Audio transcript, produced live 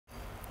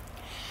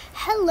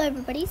Hello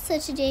everybody, so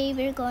today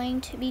we're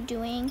going to be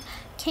doing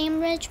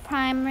Cambridge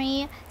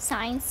Primary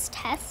Science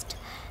Test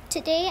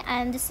today,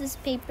 and this is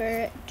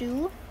paper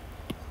 2,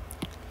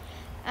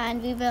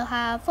 and we will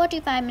have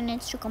 45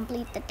 minutes to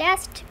complete the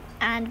test,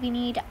 and we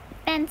need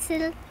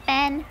pencil,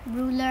 pen,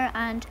 ruler,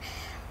 and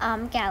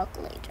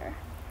calculator.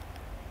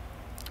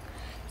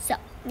 So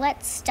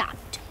let's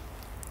start.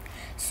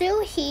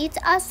 Sue heats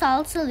a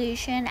salt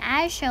solution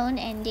as shown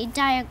in the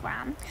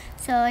diagram.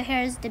 So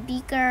here's the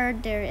beaker,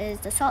 there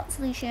is the salt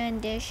solution,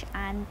 dish,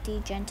 and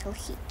the gentle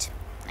heat.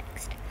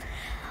 Next.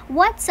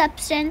 What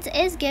substance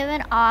is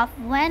given off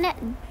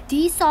when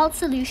the salt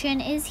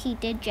solution is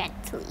heated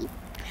gently?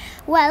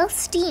 Well,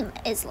 steam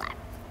is left.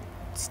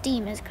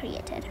 Steam is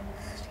created.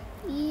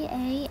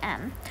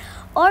 EAM.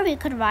 Or we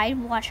could write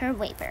water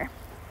vapor.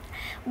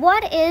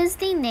 What is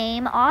the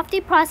name of the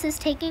process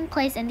taking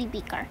place in the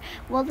beaker?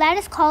 Well, that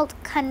is called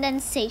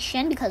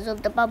condensation because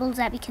of the bubbles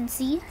that we can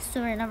see.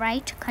 So we're going to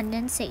write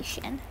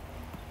condensation.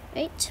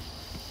 Right?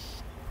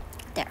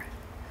 There.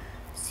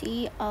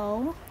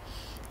 C-O-N-D-E-N-S-A-T-I-O-N.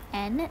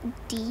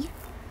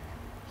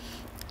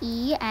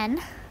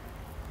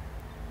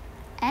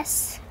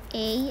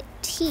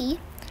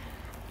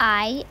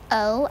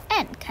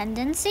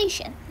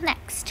 Condensation.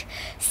 Next.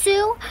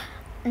 Sue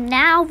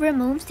now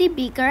removes the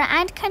beaker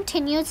and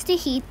continues to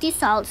heat the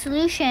salt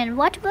solution.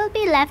 What will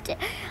be left in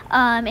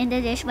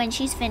the dish when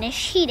she's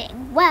finished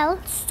heating?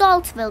 Well,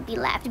 salt will be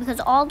left because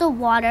all the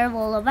water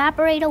will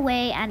evaporate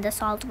away and the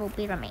salt will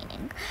be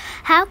remaining.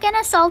 How can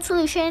a salt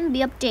solution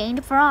be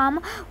obtained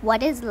from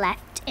what is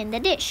left in the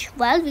dish?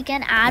 Well, we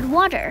can add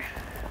water.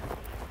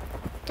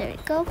 There we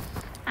go.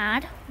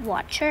 Add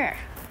water.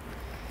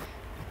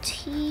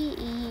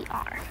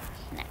 T-E-R.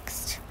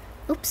 Next.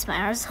 Oops, my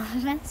arms are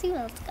messy.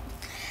 Let's go.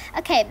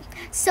 Okay,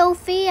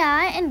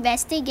 Sophia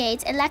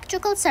investigates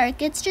electrical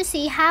circuits to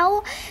see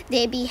how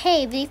they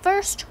behave. The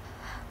first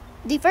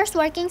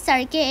working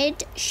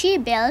circuit she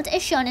built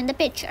is shown in the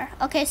picture.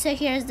 Okay, so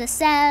here's the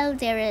cell,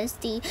 there is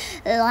the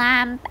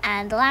lamp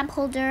and the lamp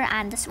holder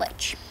and the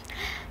switch.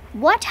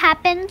 What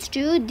happens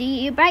to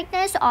the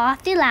brightness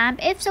of the lamp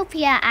if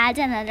Sophia adds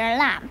another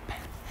lamp?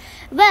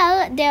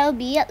 Well, they'll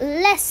be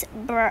less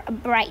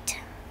bright.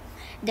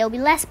 They'll be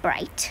less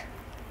bright.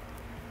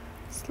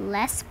 It's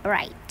less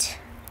bright.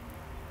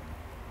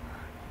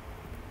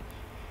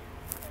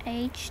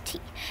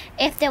 HT.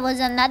 If there was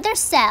another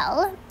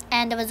cell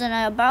and there was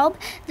another bulb,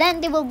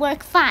 then they will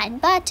work fine.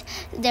 But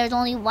there's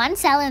only one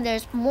cell and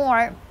there's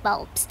more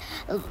lamps.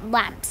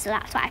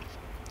 That's why.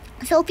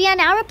 Sophia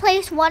now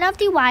replaced one of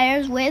the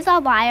wires with a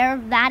wire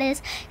that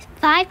is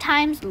 5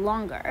 times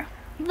longer.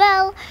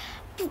 Well,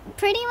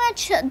 pretty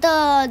much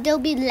there'll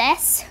be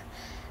less.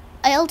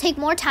 It'll take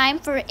more time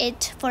for the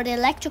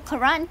electric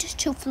current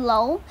to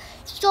flow.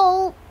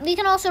 So we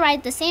can also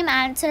write the same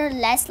answer,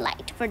 less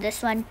light, for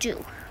this one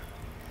too.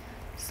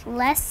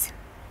 Less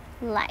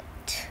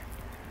light.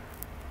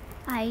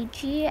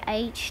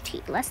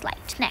 IGHT. Less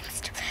light.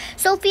 Next.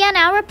 Sophia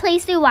now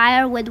replaced the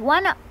wire with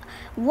one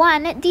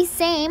the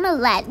same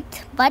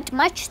length but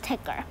much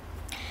thicker.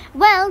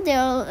 Well,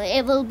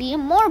 it will be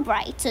more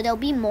bright, so there'll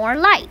be more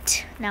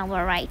light. Now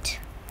we'll write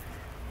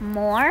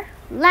more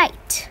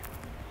light.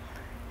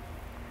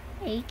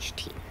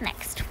 HT.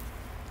 Next.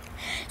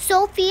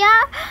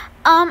 Sophia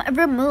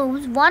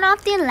removes one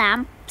of the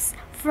lamps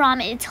from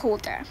its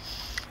holder.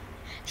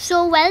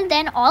 So, well,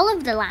 then all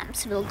of the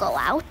lamps will go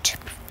out.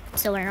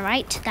 So we're going to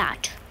write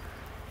that.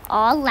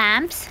 All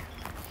lamps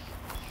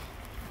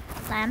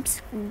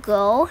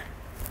go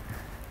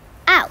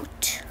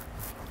out.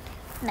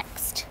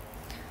 Next.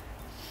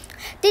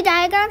 The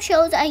diagram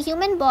shows a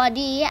human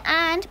body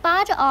and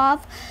part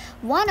of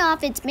one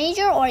of its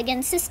major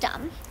organ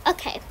system.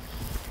 Okay.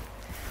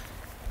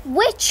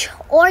 Which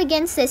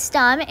organ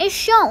system is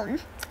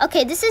shown?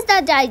 Okay, this is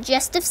the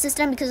digestive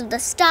system because of the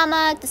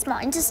stomach, the small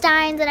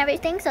intestines, and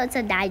everything. So it's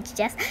a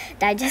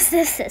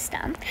digestive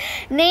system.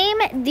 Name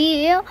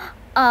the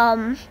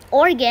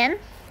organ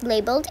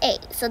labeled A.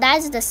 So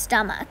that's the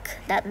stomach,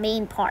 that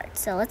main part.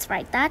 So let's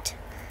write that.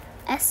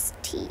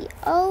 S-T-O-M-A-C-H.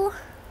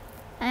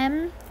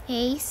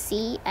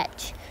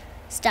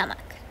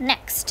 Stomach.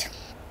 Next.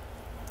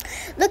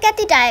 Look at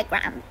the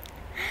diagram.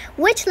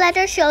 Which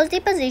letter shows the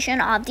position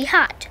of the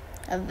heart?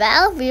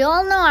 Well, we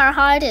all know our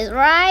heart is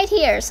right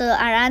here, so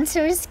our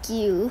answer is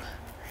Q.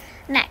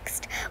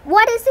 Next,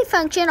 what is the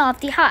function of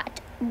the heart?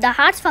 The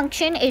heart's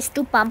function is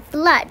to pump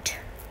blood.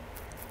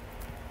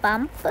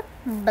 Pump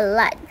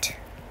blood.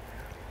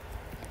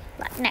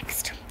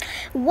 Next,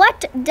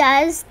 what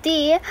does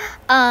the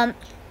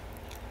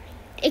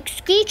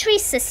excretory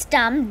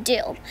system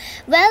do?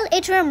 Well,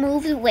 it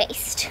removes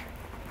waste.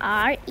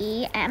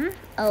 R-E-M-O-V-E-S.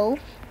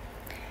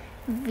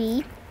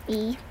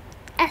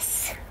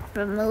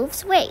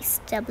 Removes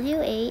waste.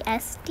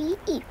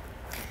 W-A-S-T-E.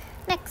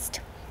 Next.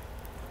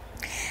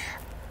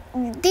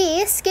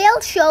 The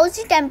scale shows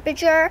the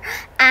temperature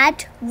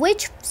at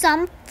which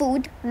some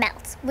food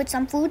melts.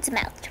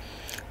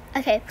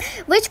 Okay.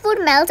 Which food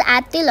melts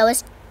at the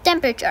lowest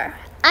temperature?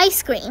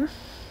 Ice cream.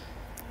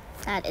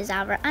 That is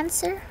our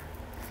answer.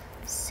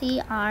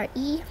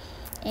 C-R-E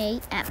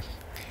A-M.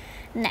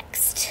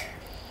 Next.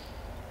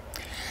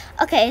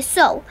 Okay,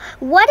 so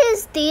what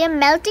is the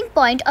melting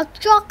point of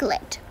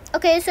chocolate?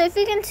 Okay, so if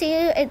you can see,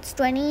 it's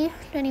 20,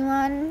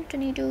 21,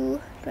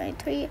 22,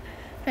 23,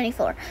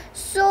 24.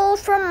 So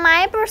from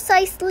my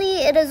precisely,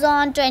 it is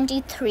on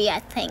 23, I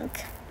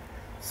think.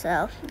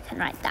 So you can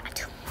write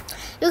that.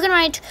 You can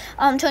write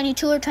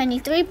 22 or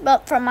 23,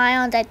 but from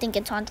my end, I think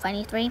it's on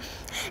 23.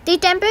 The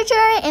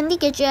temperature in the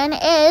kitchen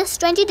is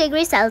 20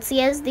 degrees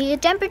Celsius. The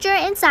temperature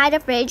inside a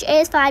fridge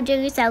is 5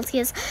 degrees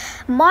Celsius.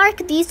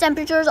 Mark these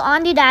temperatures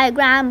on the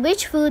diagram.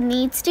 Which food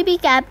needs to be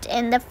kept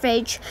in the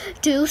fridge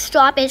to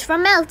stop it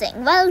from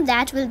melting? Well,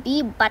 that will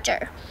be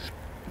butter.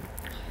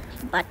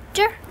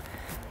 Butter.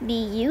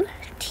 B-U-T-T-E-R.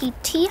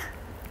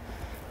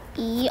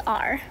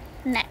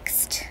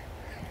 Next.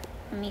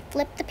 Let me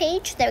flip the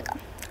page. There we go.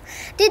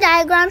 The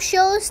diagram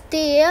shows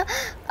the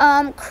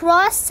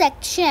cross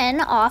section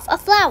of a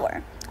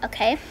flower.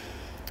 Okay.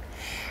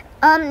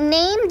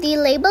 Name the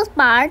labeled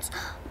part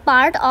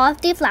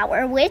of the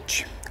flower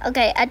which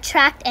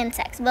attract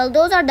insects. Well,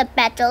 those are the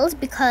petals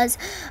because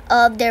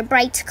of their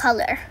bright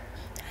color.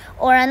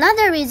 Or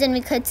another reason we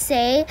could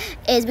say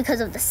is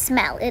because of the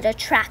smell. It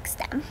attracts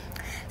them.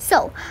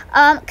 So,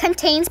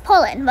 contains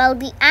pollen. Well,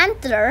 the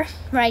anther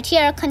right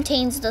here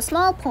contains the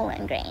small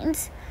pollen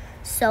grains.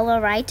 So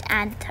we'll write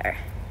anther.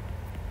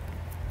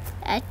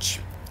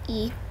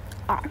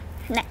 H-E-R.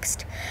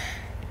 Next.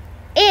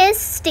 Is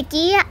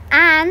sticky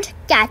and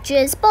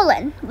catches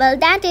pollen. Well,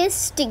 that is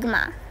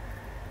stigma.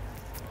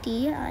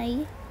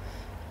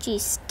 D-I-G.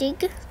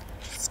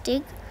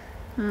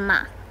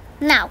 Stigma.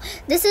 Now,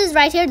 this is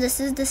right here.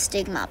 This is the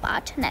stigma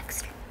part.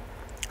 Next.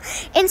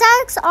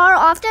 Insects are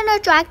often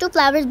attracted to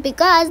flowers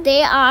because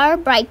they are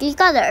brightly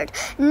colored.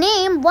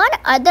 Name one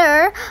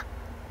other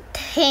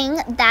thing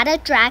that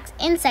attracts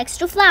insects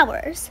to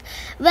flowers.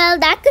 Well,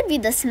 that could be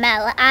the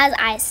smell, as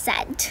I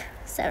said.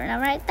 So we're gonna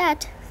write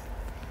that.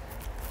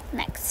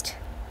 Next.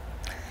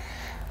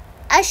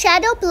 A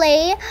shadow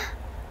play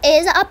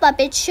is a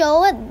puppet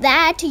show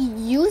that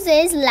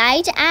uses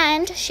light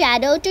and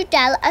shadow to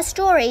tell a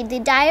story. The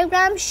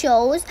diagram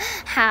shows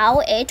how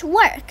it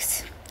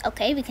works.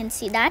 Okay, we can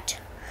see that.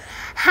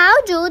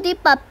 How does the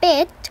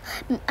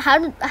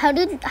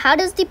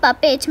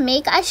puppet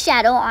make a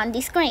shadow on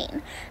the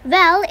screen?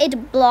 Well,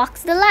 it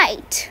blocks the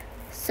light.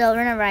 So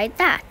we're gonna write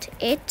that.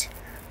 It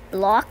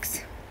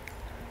blocks,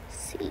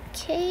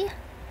 C-K-S,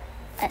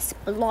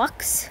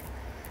 blocks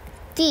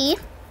the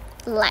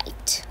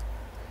light.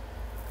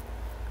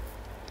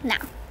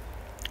 Now,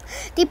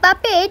 the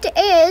puppet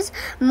is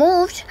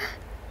moved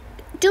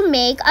to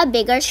make a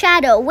bigger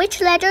shadow. Which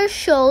letter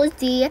shows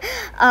the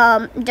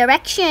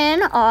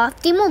direction of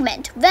the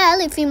movement?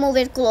 Well, if we move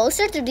it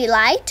closer to the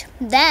light,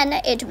 then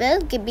it will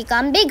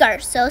become bigger.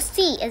 So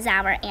C is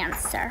our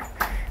answer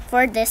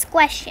for this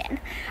question.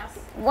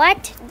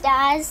 What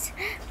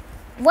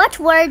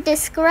word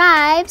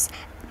describes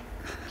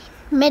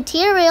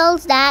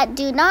materials that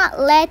do not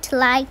let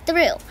light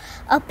through?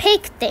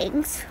 Opaque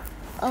things.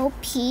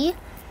 O-P-A-Q-U-E.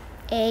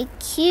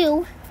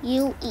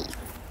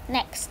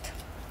 Next.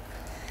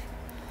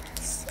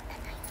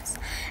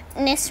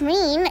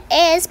 Nisreen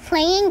is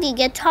playing the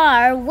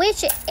guitar,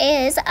 which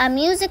is a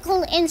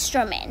musical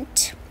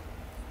instrument.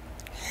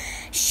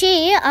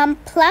 She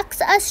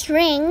plucks a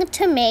string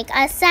to make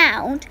a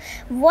sound.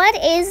 What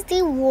is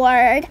the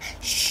word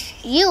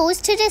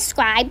used to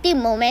describe the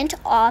movement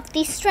of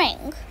the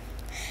string?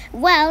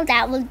 Well,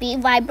 that would be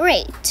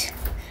vibrate.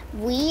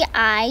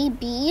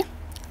 V-I-B-R-A-T-E.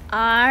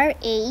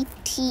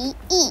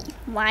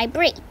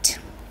 Vibrate.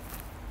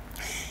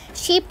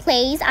 She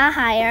plays a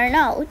higher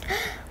note.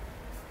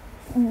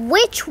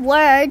 Which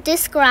word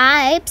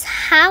describes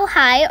how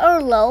high or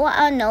low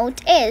a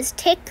note is?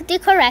 Tick the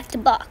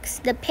correct box.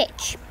 The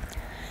pitch.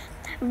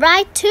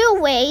 Write 2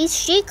 ways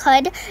she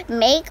could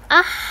make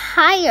a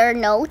higher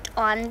note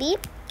on the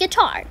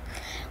guitar.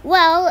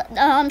 Well,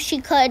 she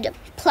could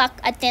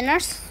pluck a thinner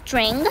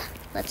string.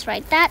 Let's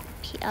write that.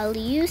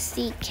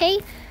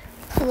 P-L-U-C-K.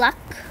 Pluck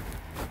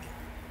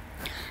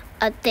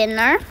a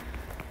thinner.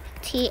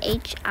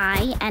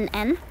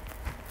 T-H-I-N-N-E-R.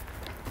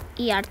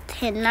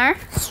 Thinner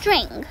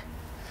string.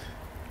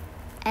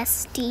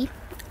 S-T-R-I-N-G.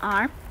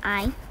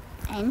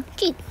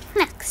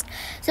 Next.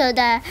 So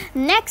the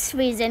next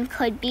reason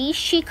could be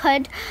she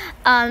could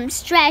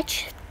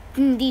stretch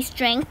the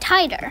string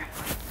tighter.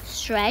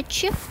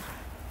 Stretch.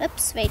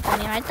 Oops, wait, let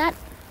me write that.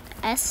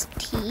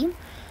 S-T-R-E.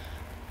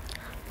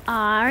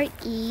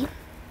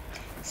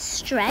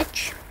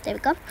 Stretch. There we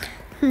go.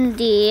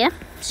 The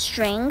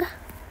string.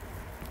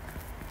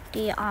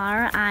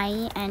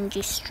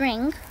 D-R-I-N-G.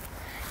 String.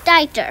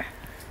 Tighter.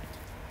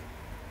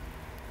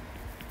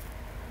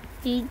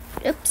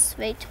 D-I-G-H-T-E-R.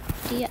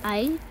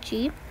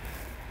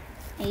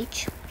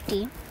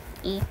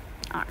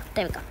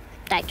 There we go.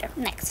 Tighter.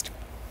 Next.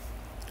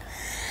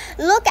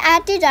 Look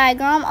at the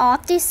diagram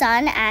of the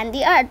sun and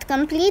the earth.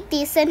 Complete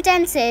these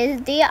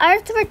sentences. The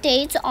earth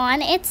rotates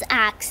on its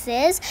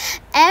axis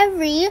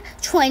every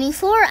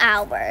 24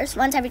 hours.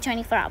 Once every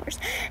 24 hours.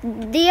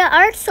 The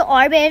earth's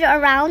orbit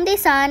around the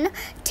sun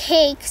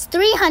takes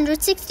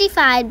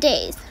 365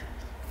 days.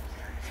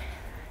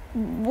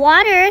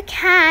 Water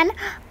can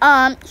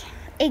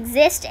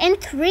exist in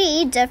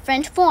 3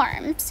 different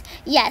forms.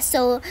 Yes,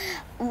 so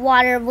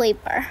water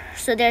vapor.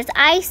 So there's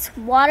ice,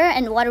 water,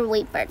 and water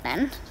vapor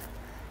then.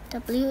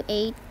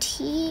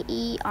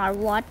 W-A-T-E-R,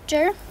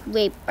 water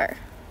vapor.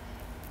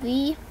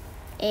 V-A-P-O-U-R,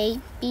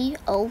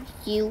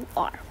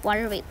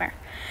 water vapor.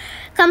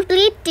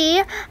 Complete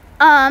the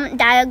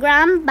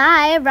diagram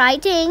by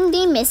writing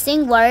the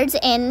missing words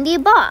in the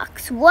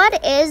box.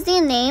 What is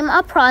the name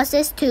of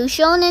process 2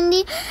 shown in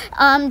the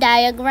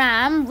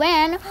diagram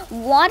when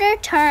water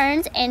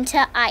turns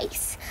into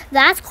ice?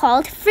 That's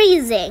called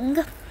freezing.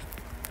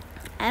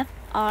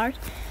 F-R-E-E-Z-I-N-G,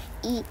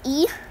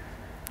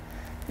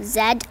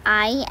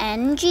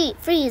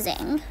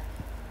 freezing.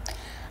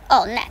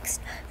 Oh, next.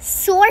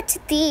 Sort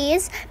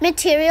these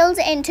materials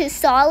into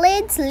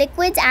solids,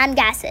 liquids, and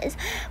gases.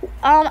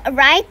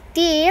 Write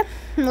the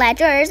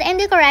letters in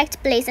the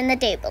correct place in the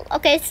table.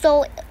 Okay,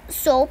 so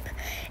soap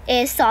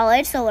is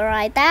solid, so we'll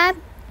write that.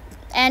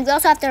 And we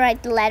also have to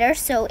write the letters.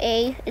 So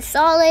A is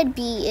solid,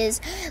 B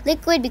is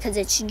liquid because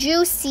it's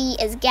juice, C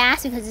is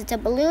gas because it's a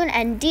balloon,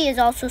 and D is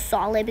also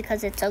solid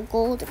because it's a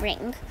gold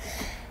ring.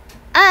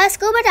 A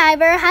scuba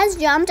diver has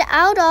jumped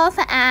out of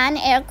an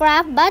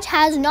aircraft but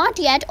has not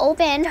yet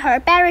opened her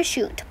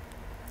parachute.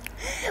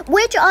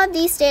 Which of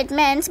these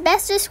statements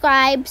best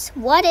describes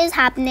what is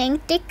happening?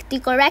 Tick the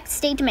correct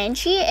statement.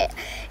 She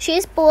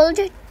is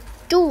pulled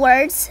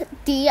towards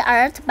the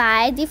earth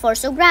by the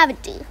force of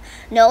gravity.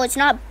 No, it's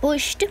not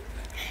pushed.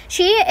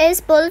 She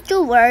is pulled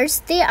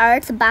towards the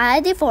earth by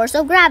the force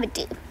of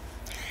gravity.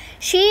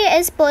 She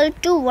is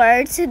pulled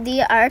towards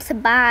the earth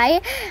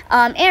by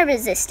air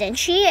resistance.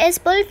 She is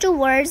pulled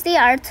towards the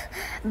earth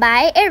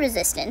by air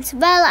resistance.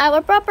 Well,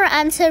 our proper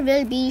answer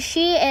will be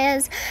she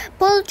is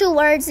pulled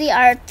towards the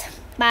earth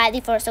by the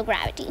force of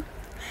gravity.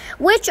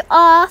 Which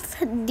of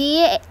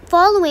the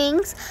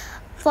following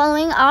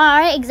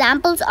are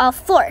examples of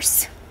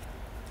force?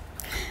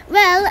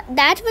 Well,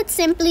 that would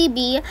simply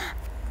be,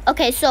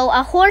 okay, so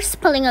a horse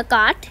pulling a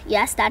cart.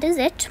 Yes, that is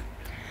it.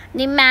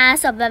 The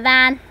mass of a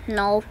van.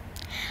 No.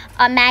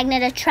 A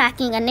magnet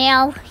attracting a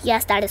nail.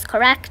 Yes, that is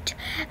correct.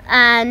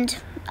 And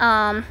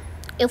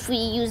if we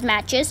use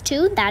matches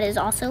too, that is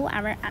also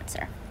our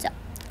answer. So,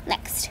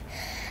 next.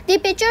 The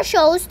picture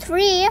shows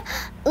 3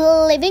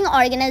 living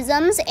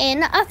organisms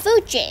in a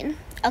food chain.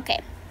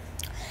 Okay.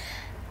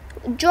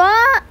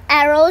 Draw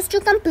arrows to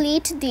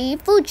complete the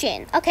food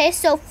chain. Okay,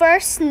 so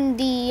first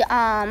the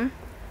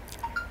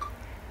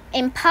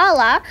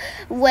impala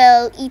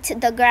will eat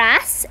the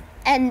grass,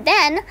 and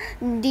then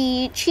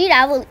the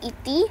cheetah will eat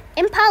the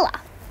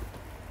impala.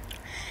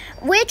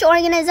 Which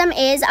organism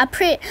is a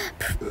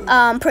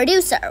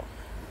producer?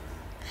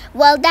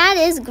 Well, that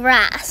is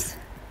grass.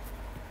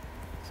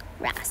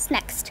 Grass.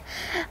 Next.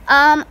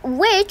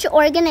 Which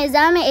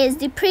organism is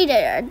the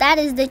predator? That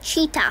is the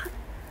cheetah.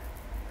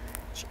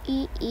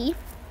 E-E-D-A-H.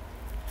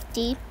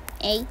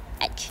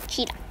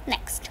 Cheetah.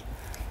 Next.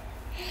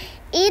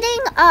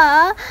 Eating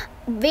a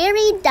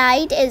varied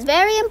diet is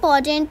very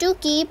important to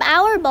keep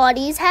our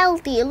bodies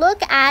healthy.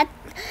 Look at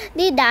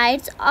the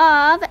diets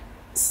of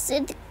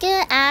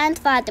Siddiqa and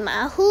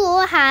Fatima.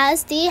 Who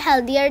has the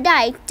healthier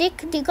diet?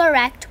 Tick the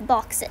correct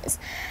boxes.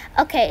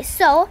 Okay,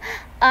 so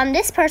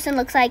this person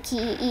looks like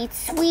he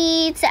eats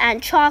sweets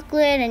and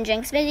chocolate and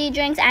drinks fizzy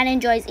drinks and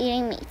enjoys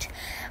eating meat.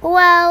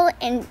 Well,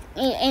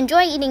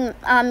 enjoy eating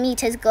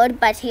meat is good,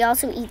 but he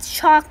also eats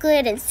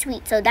chocolate and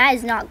sweets, so that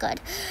is not good.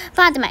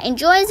 Fatima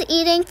enjoys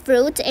eating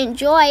fruit,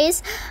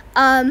 enjoys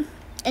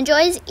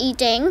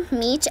eating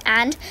meat,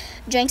 and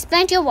drinks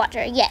plenty of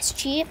water. Yes,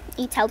 she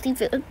eats healthy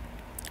food.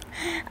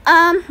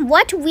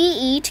 What we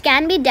eat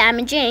can be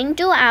damaging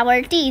to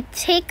our teeth.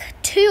 Take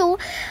 2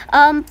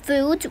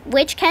 foods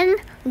which can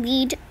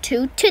lead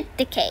to tooth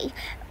decay.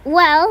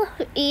 Well,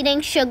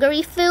 eating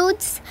sugary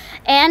foods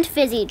and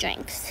fizzy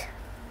drinks.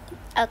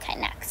 Okay,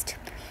 next.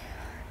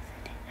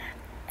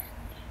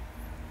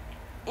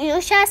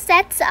 Yusha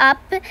sets up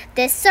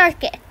this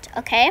circuit,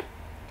 okay?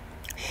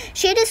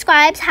 She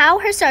describes how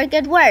her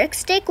circuit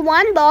works. Tick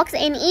 1 box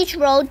in each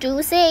row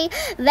to say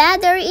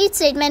whether each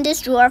statement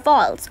is true or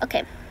false.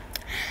 Okay.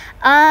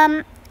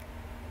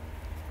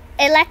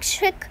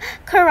 Electric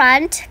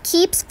current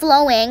keeps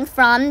flowing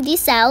from the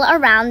cell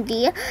around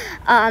the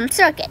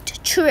circuit.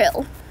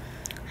 True.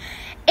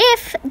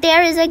 If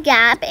there is a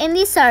gap in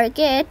the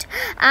circuit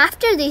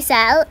after the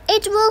cell,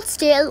 it will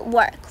still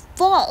work.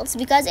 False,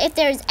 because if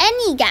there is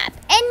any gap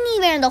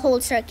anywhere in the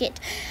whole circuit,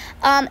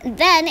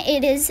 then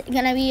it is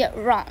gonna be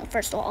wrong,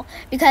 first of all,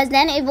 because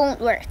then it won't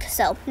work.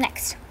 So,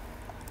 next.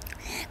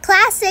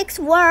 Class 6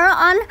 were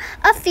on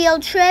a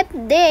field trip.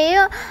 They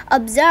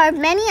observed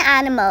many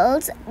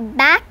animals.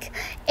 Back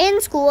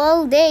in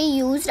school, they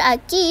used a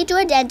key to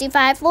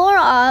identify 4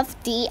 of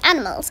the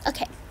animals.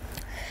 Okay.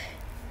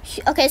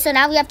 Okay, so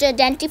now we have to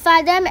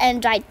identify them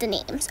and write the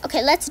names.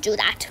 Okay, let's do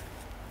that.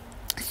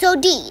 So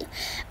D,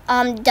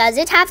 does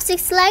it have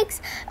 6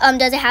 legs?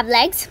 Does it have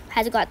legs?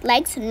 Has it got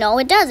legs? No,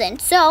 it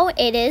doesn't. So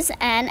it is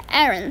an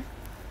Aron.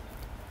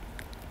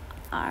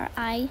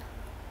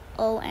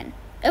 R-I-O-N.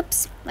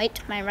 Oops,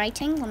 wait, my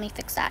writing. Let me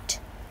fix that.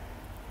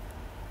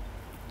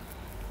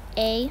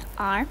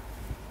 A-R-I-O-N.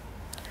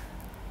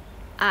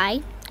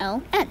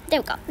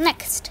 There we go.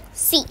 Next,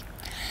 C.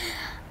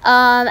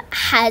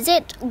 Has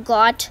it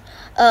got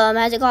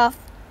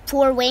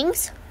 4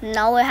 wings?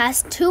 No, it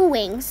has 2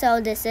 wings. So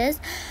this is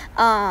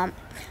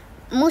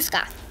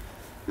Musca.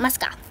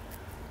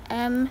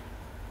 M-U-S-C-A.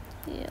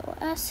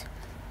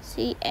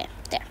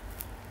 There.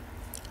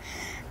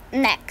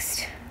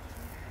 Next.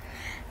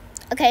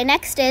 Okay,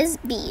 next is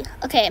B.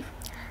 Okay,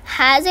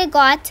 has it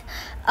got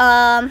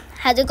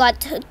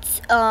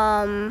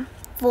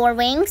 4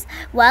 wings?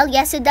 Well,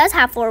 yes, it does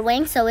have 4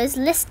 wings. So is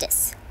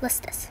Listus.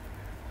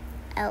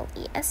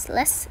 L-E-S.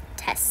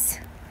 Listus.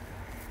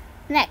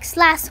 Next,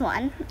 last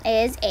one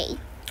is A.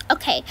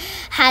 Okay,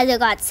 has it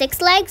got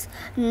 6 legs?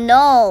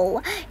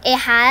 No, it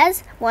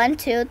has 1,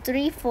 2,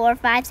 3, 4,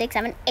 5, 6,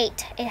 7,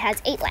 8. It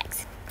has 8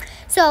 legs.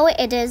 So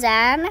it is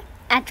an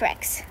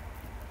Atrax.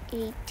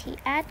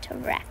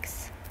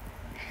 Atrax.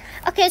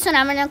 Okay, so now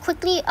I'm gonna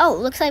quickly,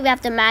 looks like we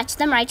have to match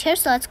them right here.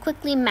 So let's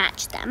quickly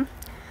match them.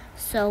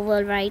 So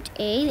we'll write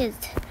A is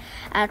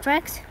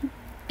Atrax,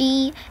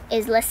 B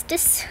is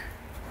Listus,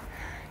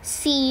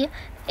 C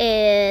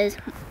is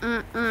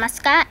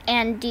Musca,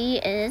 and D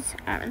is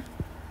Aron.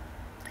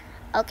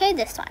 Okay,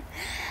 this one.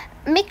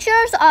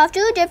 Mixtures of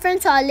 2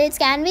 different solids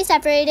can be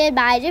separated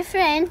by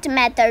different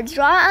methods.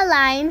 Draw a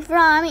line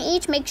from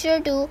each mixture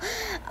to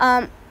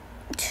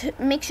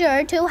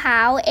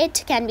how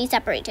it can be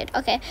separated.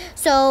 Okay,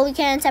 so we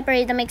can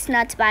separate the mixed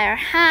nuts by our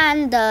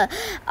hand. The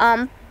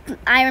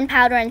iron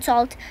powder and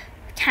salt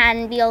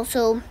can be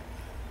also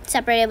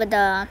separated with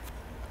the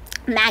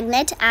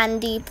magnet, and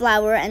the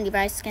flour and the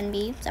rice can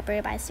be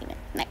separated by semen.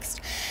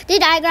 Next, the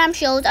diagram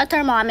shows a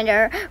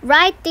thermometer.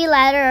 Write the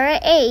letter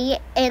A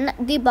in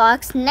the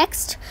box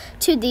next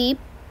to the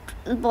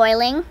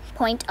boiling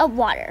point of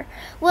water.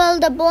 Well,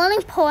 the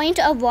boiling point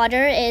of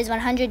water is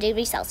 100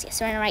 degrees Celsius.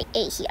 So we're gonna write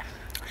A here.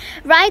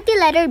 Write the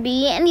letter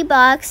B in the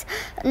box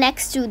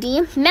next to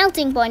the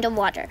melting point of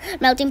water,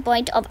 melting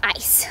point of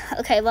ice.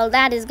 Okay, well,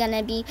 that is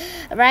gonna be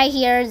right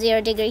here, 0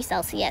 degrees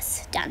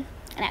Celsius. Done.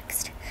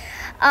 Next.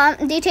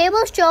 The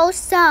table shows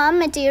some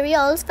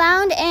materials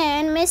found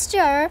in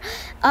Mr.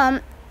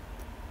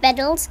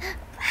 Beddle's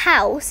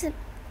house.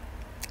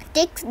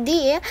 Tick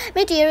the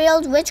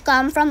materials which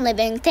come from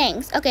living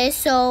things. Okay,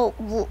 so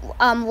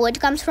wood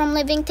comes from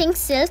living things,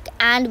 silk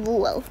and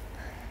wool.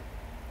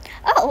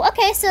 Oh,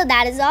 okay, so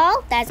that is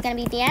all. That's gonna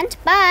be the end.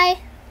 Bye.